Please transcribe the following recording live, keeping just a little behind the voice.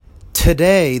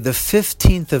Today, the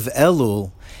 15th of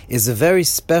Elul, is a very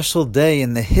special day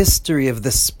in the history of the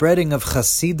spreading of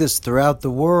Hasidus throughout the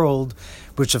world,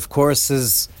 which of course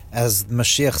is, as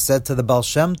Mashiach said to the Baal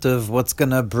Shem Tov, what's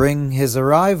going to bring his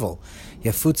arrival.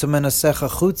 Yafutza menasecha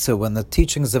chutza, when the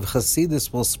teachings of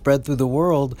Hasidus will spread through the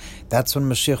world, that's when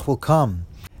Mashiach will come.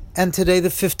 And today, the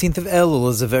 15th of Elul,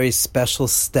 is a very special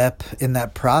step in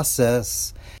that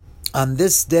process. On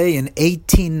this day in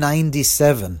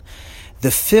 1897, the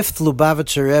fifth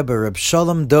Lubavitcher Rebbe, Reb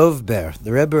Shalom Dovber,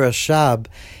 the Rebbe Rashab,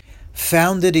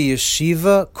 founded a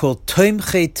yeshiva called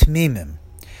Tomchei Tmimim.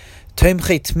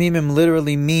 Tomchei Tmimim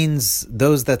literally means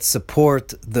those that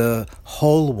support the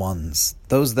whole ones,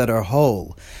 those that are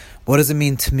whole. What does it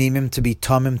mean, Tmimim, to be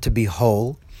Tamim, to be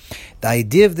whole? The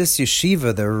idea of this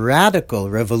yeshiva, the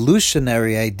radical,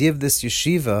 revolutionary idea of this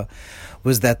yeshiva,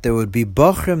 was that there would be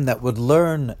bochrim that would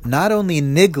learn not only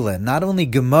Nigla, not only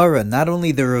Gemara, not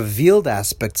only the revealed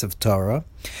aspects of Torah,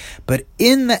 but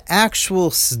in the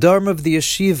actual sdarm of the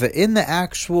yeshiva, in the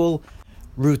actual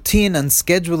routine and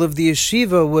schedule of the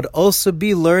yeshiva, would also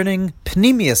be learning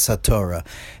Pnimius HaTorah,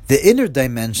 the inner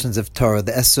dimensions of Torah,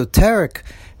 the esoteric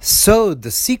sod,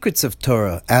 the secrets of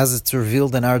Torah, as it's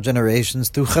revealed in our generations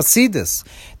through Hasidus.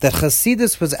 That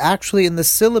Hasidus was actually in the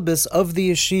syllabus of the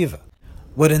yeshiva.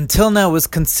 What until now was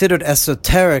considered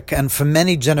esoteric, and for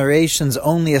many generations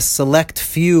only a select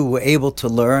few were able to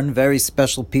learn, very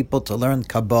special people to learn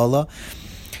Kabbalah,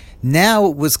 now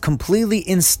it was completely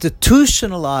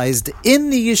institutionalized in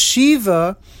the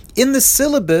yeshiva, in the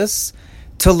syllabus,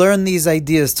 to learn these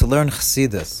ideas, to learn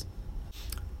Chassidus.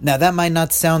 Now that might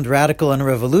not sound radical and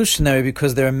revolutionary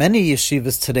because there are many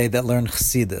yeshivas today that learn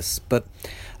Chassidus, but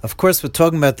of course, we're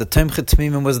talking about the Tomchei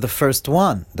Tmimim was the first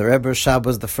one. The Rebbe Rashab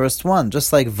was the first one.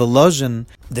 Just like Volozhin,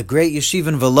 the great yeshiva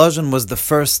in Volozhin was the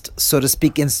first, so to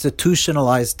speak,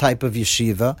 institutionalized type of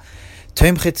yeshiva.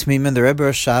 Tomchei Tmimim, the Rebbe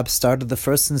Rashab, started the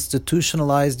first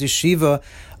institutionalized yeshiva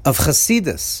of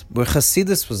Hasidus, where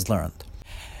Hasidus was learned.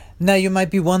 Now you might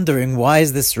be wondering, why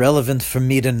is this relevant for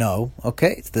me to know?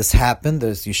 Okay, this happened,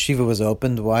 this yeshiva was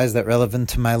opened, why is that relevant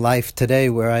to my life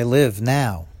today, where I live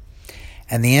now?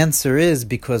 And the answer is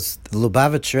because the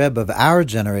Lubavitcher Rebbe of our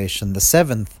generation, the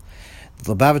seventh,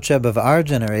 the Lubavitcher Rebbe of our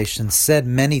generation said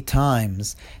many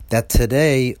times that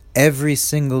today every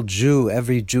single Jew,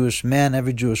 every Jewish man,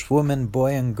 every Jewish woman,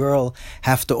 boy and girl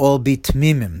have to all be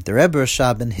Tmimim. The Rebbe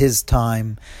Rashab in his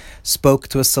time spoke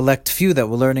to a select few that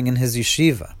were learning in his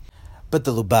yeshiva. But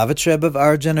the Lubavitcher Rebbe of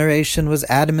our generation was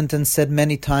adamant and said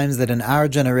many times that in our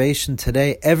generation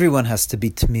today everyone has to be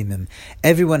Tmimim.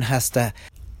 Everyone has to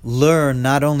learn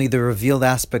not only the revealed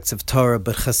aspects of Torah,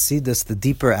 but Hasidus, the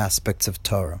deeper aspects of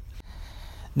Torah.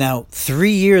 Now,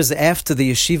 3 years after the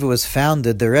yeshiva was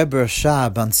founded, the Rebbe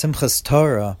Rashab on Simchas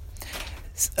Torah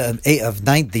of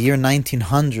the year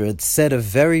 1900 said a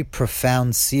very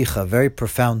profound sicha, very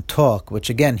profound talk, which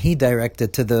again he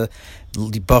directed to the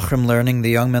bochrim learning,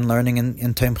 the young men learning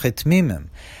in Tomchei Tmimim.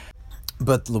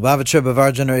 But Lubavitcher Rebbe of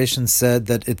our generation said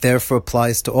that it therefore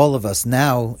applies to all of us.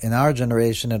 Now, in our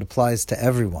generation, it applies to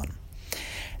everyone.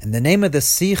 And the name of the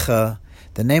sicha,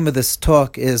 the name of this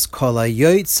talk is Kol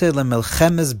hayoytze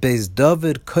lemelchemes beis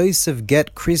David kosev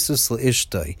get krisus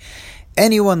leishtoi.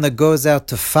 Anyone that goes out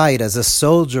to fight as a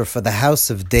soldier for the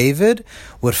house of David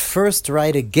would first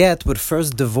write a get, would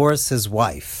first divorce his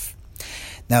wife.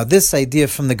 Now, this idea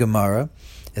from the Gemara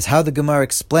is how the Gemara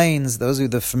explains, those who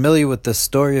are familiar with the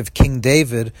story of King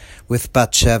David with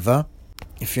Bathsheba.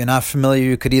 If you're not familiar,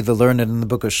 you could either learn it in the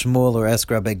book of Shmuel or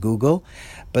ask Rabbi Google.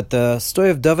 But the story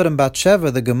of David and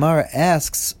Bathsheba, the Gemara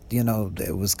asks,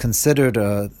 it was considered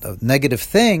a negative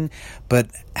thing, but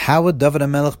how would David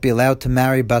HaMelech be allowed to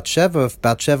marry Bathsheba if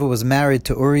Bathsheba was married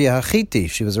to Uriah HaChitti?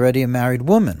 She was already a married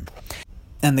woman.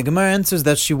 And the Gemara answers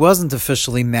that she wasn't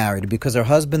officially married because her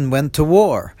husband went to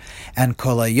war. And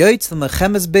that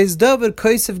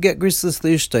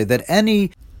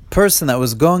any person that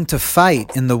was going to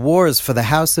fight in the wars for the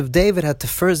house of David had to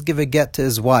first give a get to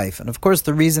his wife. And of course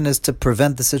the reason is to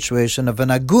prevent the situation of an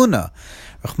aguna,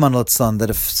 Rahman al-Tzlan, that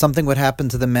if something would happen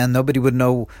to the man, nobody would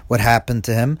know what happened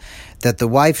to him, that the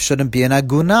wife shouldn't be an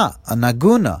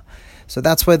aguna. So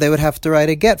that's why they would have to write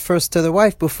a get first to the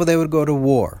wife before they would go to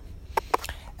war.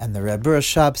 And the Rebbe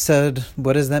Rashab said,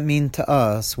 what does that mean to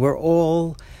us? We're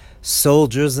all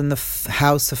soldiers in the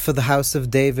house for the house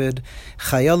of David.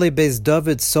 Chayalei beis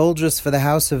David, soldiers for the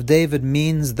house of David,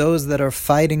 means those that are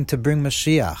fighting to bring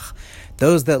Mashiach.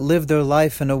 Those that live their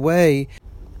life in a way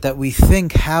that we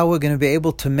think how we're going to be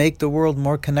able to make the world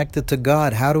more connected to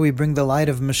God. How do we bring the light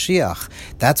of Mashiach?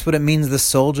 That's what it means, the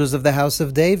soldiers of the house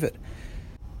of David.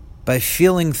 By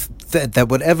feeling that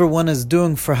whatever one is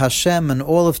doing for Hashem and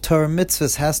all of Torah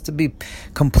mitzvahs has to be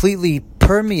completely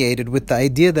permeated with the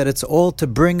idea that it's all to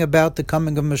bring about the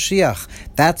coming of Mashiach.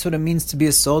 That's what it means to be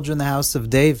a soldier in the house of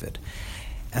David.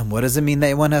 And what does it mean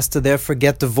that one has to therefore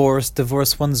get divorce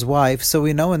one's wife? So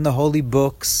we know in the holy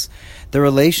books, the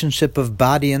relationship of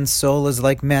body and soul is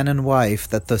like man and wife,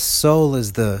 that the soul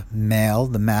is the male,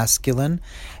 the masculine,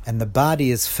 and the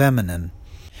body is feminine.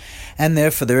 And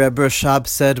therefore the Rebbe Rashab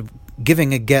said,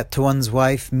 giving a get to one's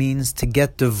wife means to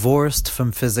get divorced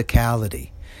from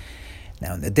physicality.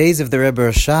 Now, in the days of the Rebbe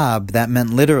Rashab, that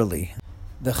meant literally.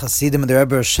 The Hasidim of the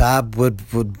Rebbe Rashab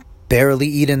would barely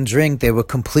eat and drink. They were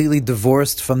completely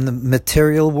divorced from the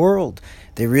material world.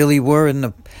 They really were in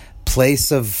a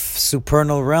place of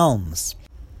supernal realms.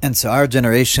 And so our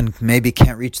generation maybe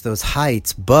can't reach those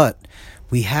heights, but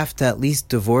we have to at least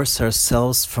divorce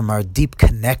ourselves from our deep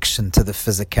connection to the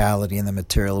physicality and the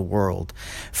material world,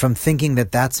 from thinking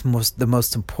that that's the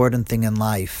most important thing in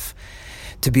life.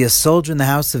 To be a soldier in the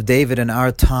house of David in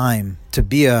our time, to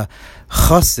be a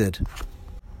chassid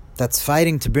that's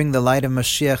fighting to bring the light of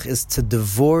Mashiach, is to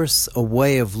divorce a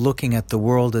way of looking at the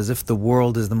world as if the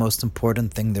world is the most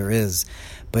important thing there is.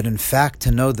 But in fact,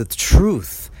 to know the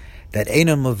truth, that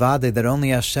Einon Mavade, that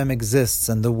only Hashem exists,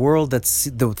 and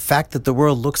the fact that the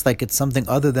world looks like it's something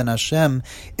other than Hashem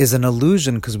is an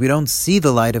illusion, because we don't see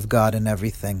the light of God in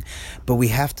everything. But we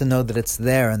have to know that it's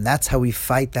there, and that's how we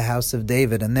fight the house of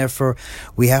David. And therefore,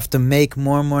 we have to make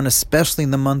more and more, and especially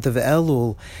in the month of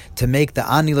Elul, to make the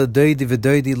Ani L'Doidi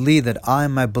V'Doidi Li, that I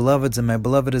am my beloved's and my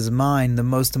beloved is mine, the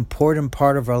most important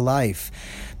part of our life.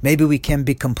 Maybe we can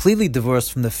be completely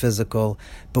divorced from the physical,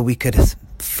 but we could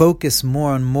focus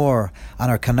more and more on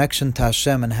our connection to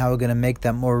Hashem and how we're going to make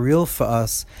that more real for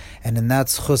us. And in that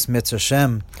Zchus Mitzvah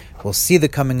Hashem, we'll see the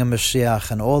coming of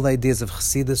Mashiach, and all ideas of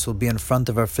Chassidus will be in front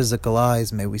of our physical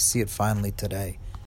eyes. May we see it finally today.